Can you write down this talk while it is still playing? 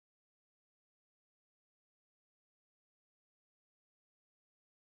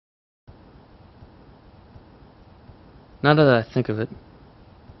Now that I think of it,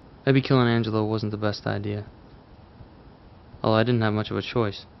 maybe killing Angelo wasn't the best idea. Although I didn't have much of a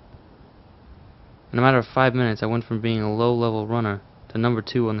choice. In a matter of 5 minutes, I went from being a low-level runner to number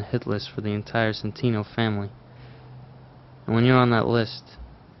 2 on the hit list for the entire Centino family. And when you're on that list,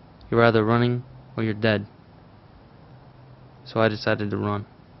 you're either running or you're dead. So I decided to run.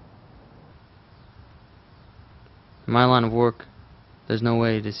 In my line of work, there's no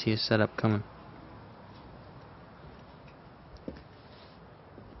way to see a setup coming.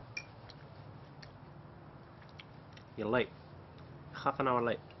 You're late. Half an hour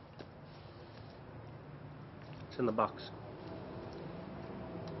late. It's in the box.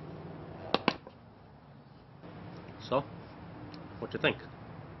 So, what you think?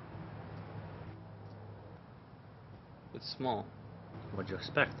 It's small. What'd you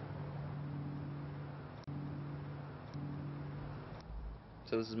expect?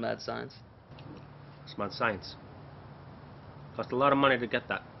 So this is Madscience? It's Madscience. Cost a lot of money to get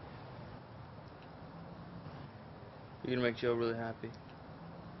that. You're gonna make Joe really happy.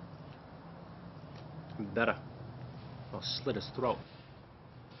 Better. I'll slit his throat.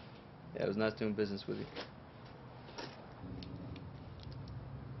 Yeah, it was nice doing business with you.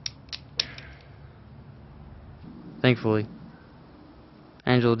 Thankfully,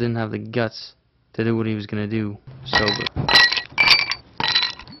 Angelo didn't have the guts to do what he was gonna do sober.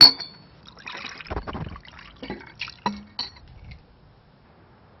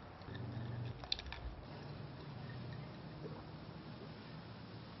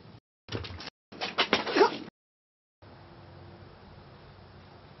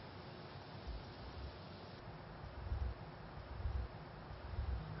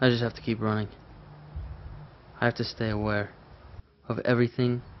 I just have to keep running. I have to stay aware of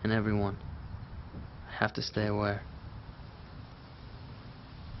everything and everyone. I have to stay aware.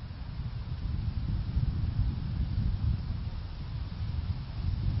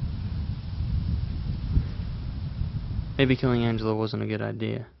 Maybe killing Angelo wasn't a good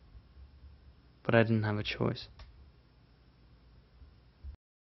idea, but I didn't have a choice.